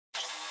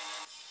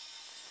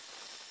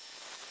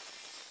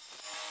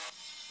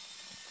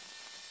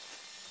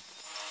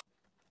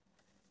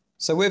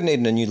So we've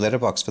needed a new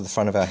letterbox for the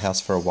front of our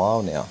house for a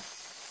while now.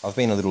 I've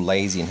been a little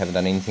lazy and haven't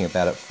done anything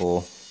about it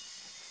for,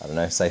 I don't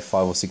know, say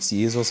 5 or 6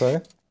 years or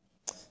so.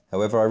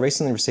 However, I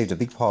recently received a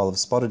big pile of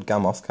spotted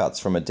gum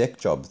offcuts from a deck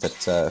job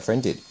that a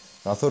friend did,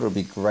 and I thought it would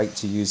be great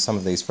to use some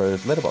of these for a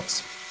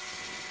letterbox.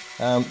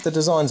 The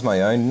design's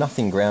my own,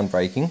 nothing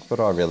groundbreaking,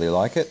 but I really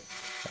like it.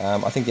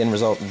 I think the end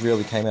result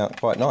really came out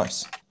quite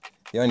nice.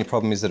 The only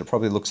problem is that it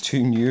probably looks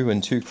too new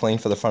and too clean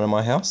for the front of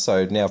my house,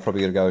 so now I've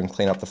probably got to go and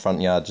clean up the front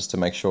yard just to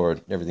make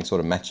sure everything sort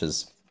of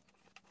matches.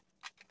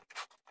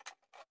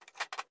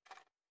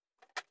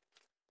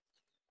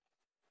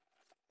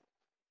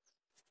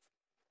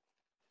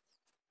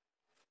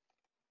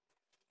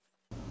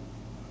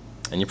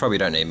 And you probably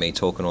don't need me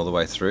talking all the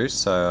way through,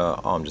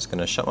 so I'm just going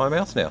to shut my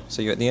mouth now.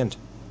 See you at the end.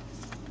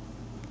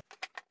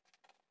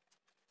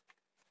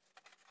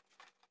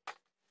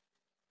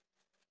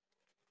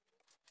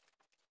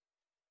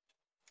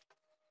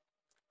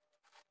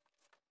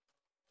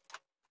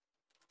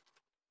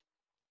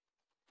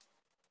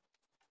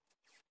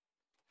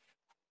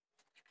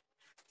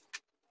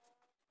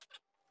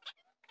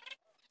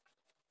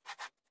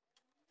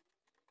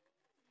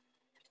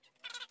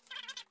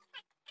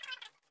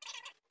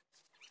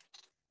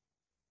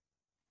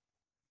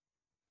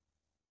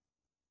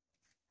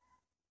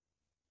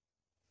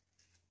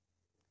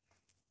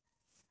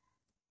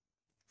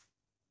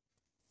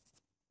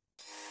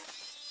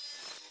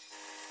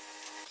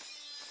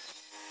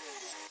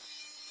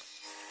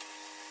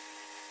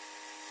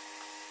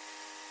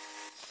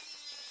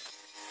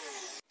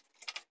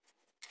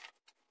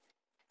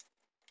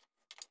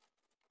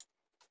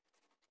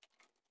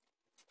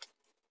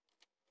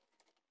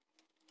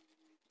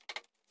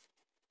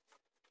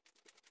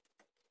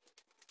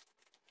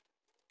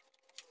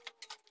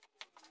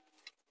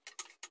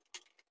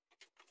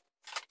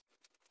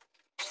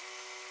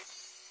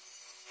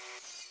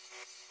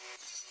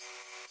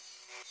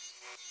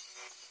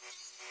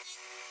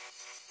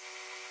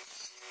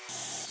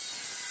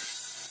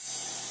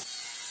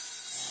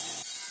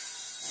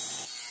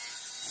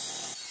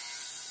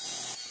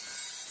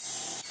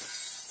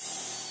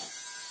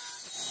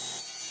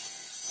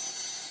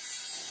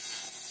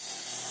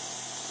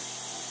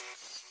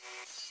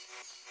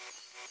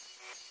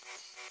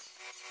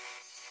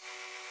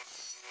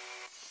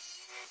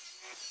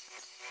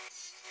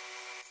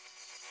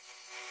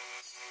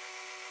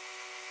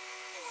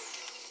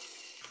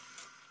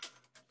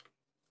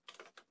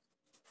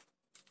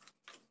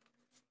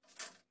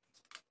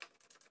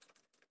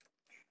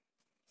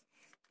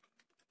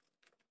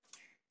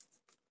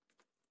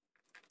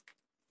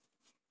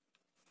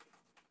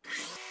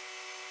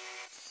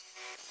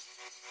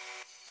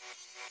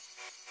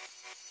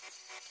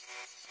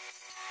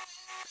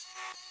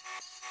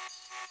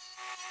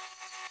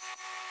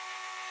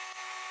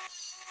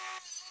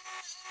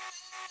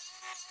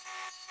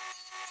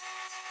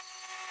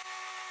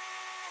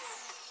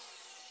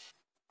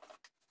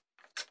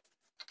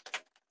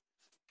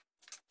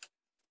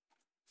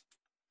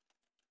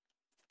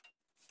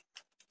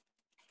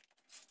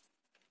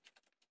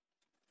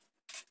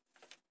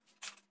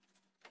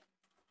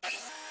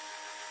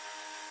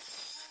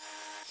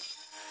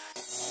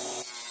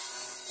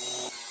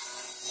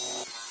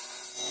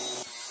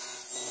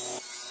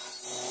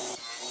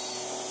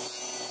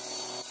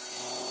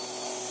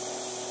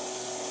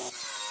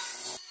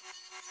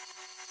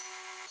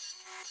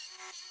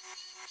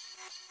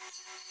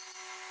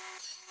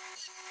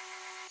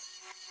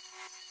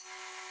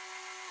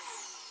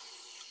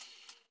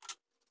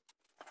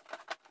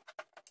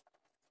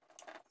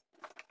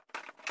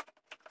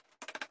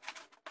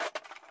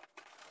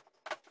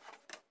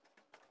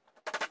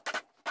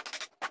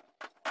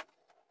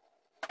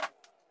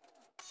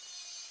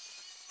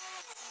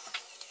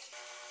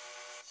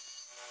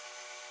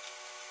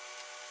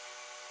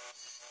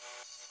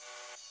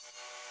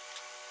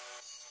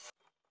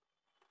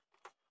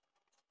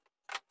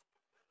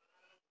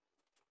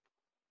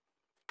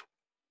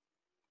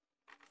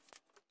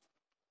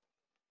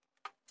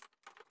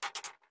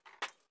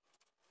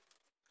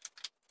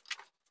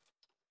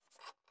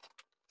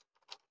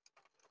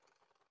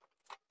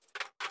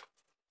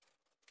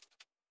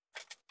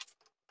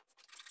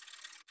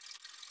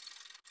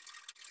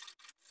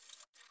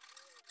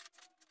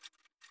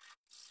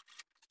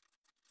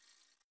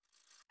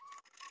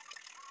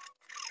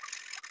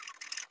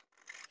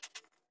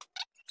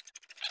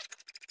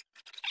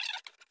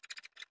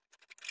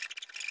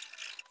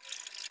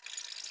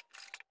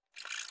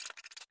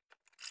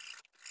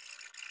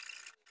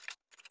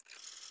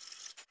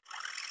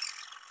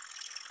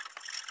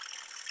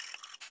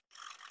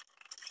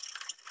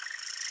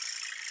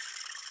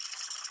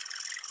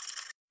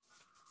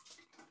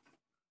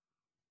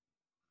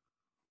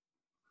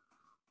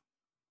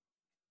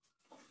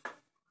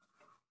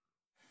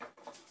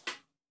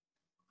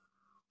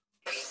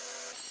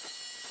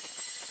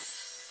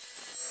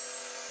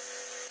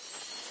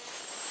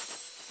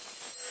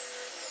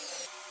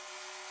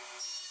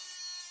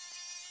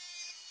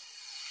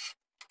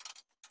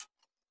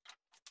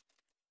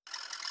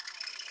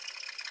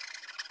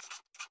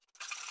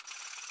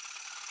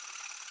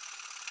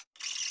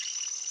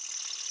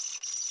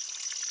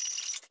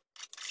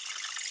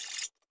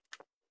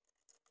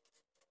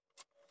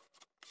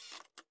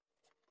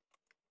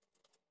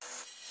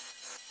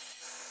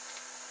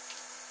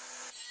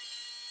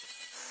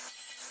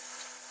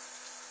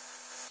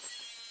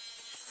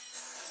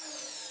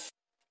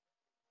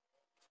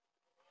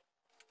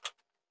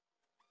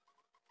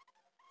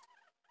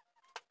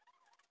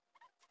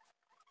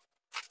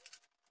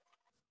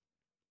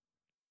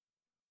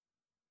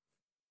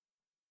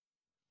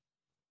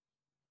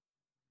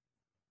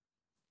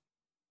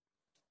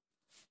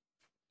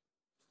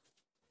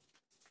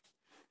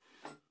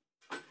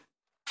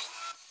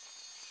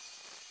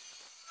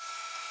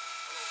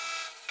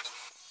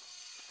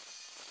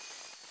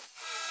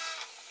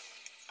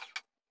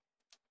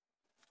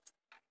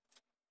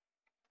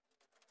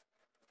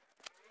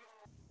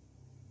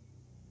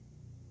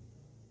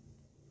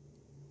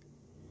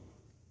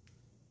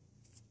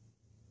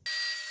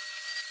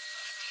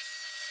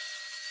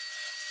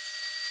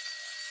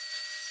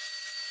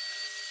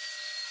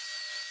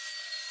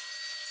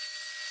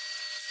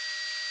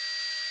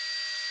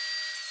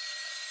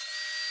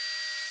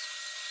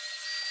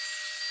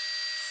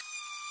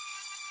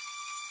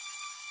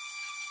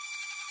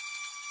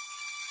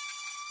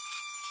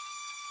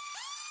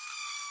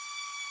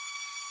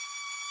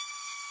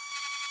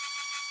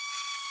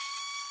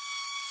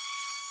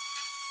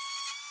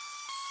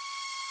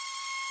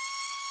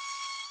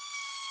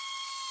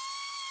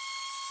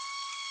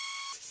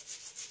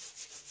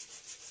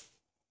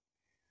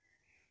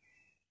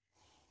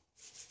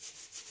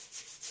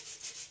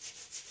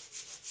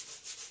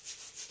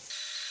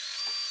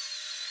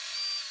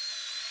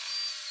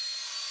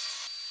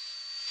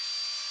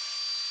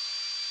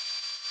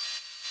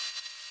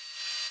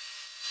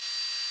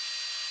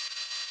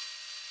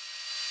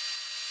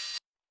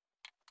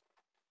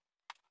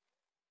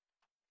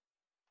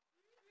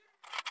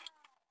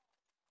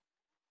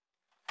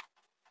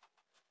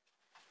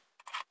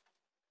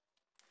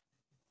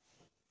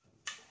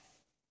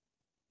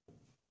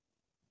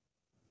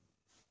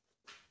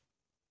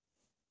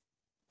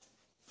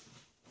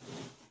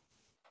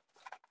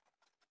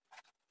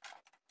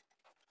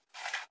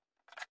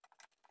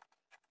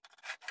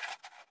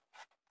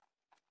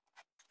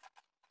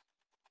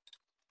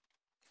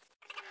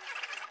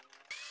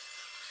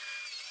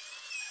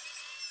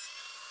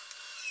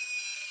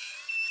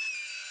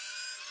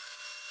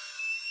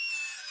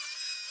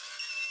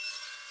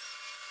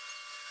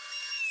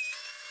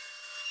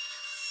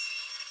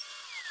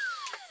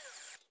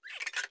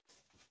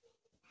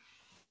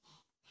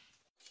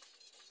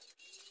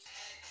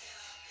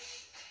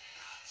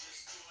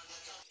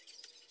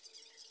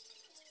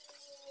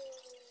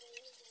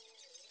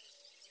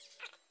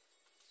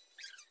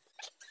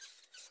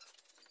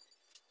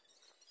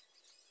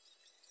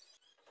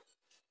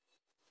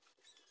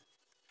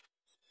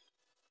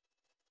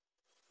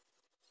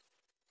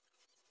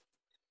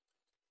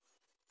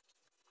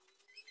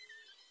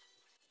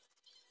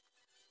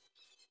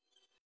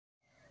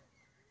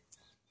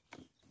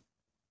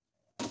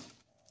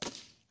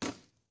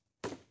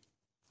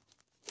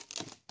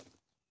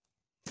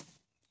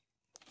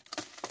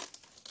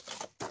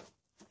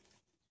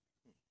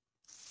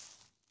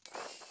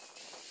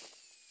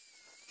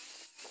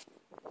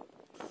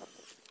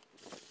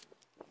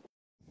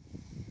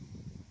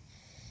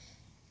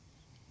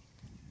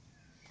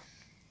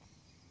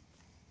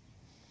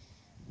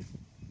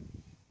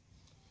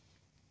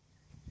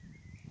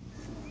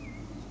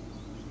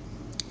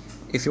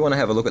 If you want to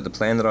have a look at the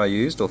plan that I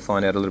used or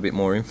find out a little bit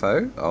more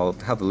info, I'll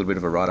have a little bit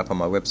of a write-up on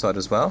my website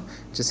as well.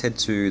 Just head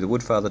to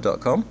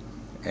TheWoodfather.com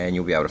and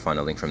you'll be able to find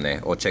a link from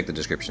there, or check the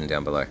description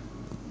down below.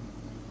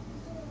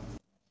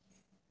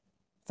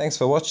 Thanks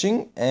for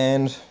watching,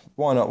 and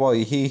why not, while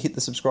you're here, hit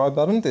the subscribe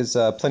button. There's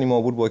plenty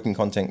more woodworking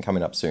content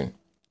coming up soon.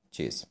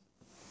 Cheers.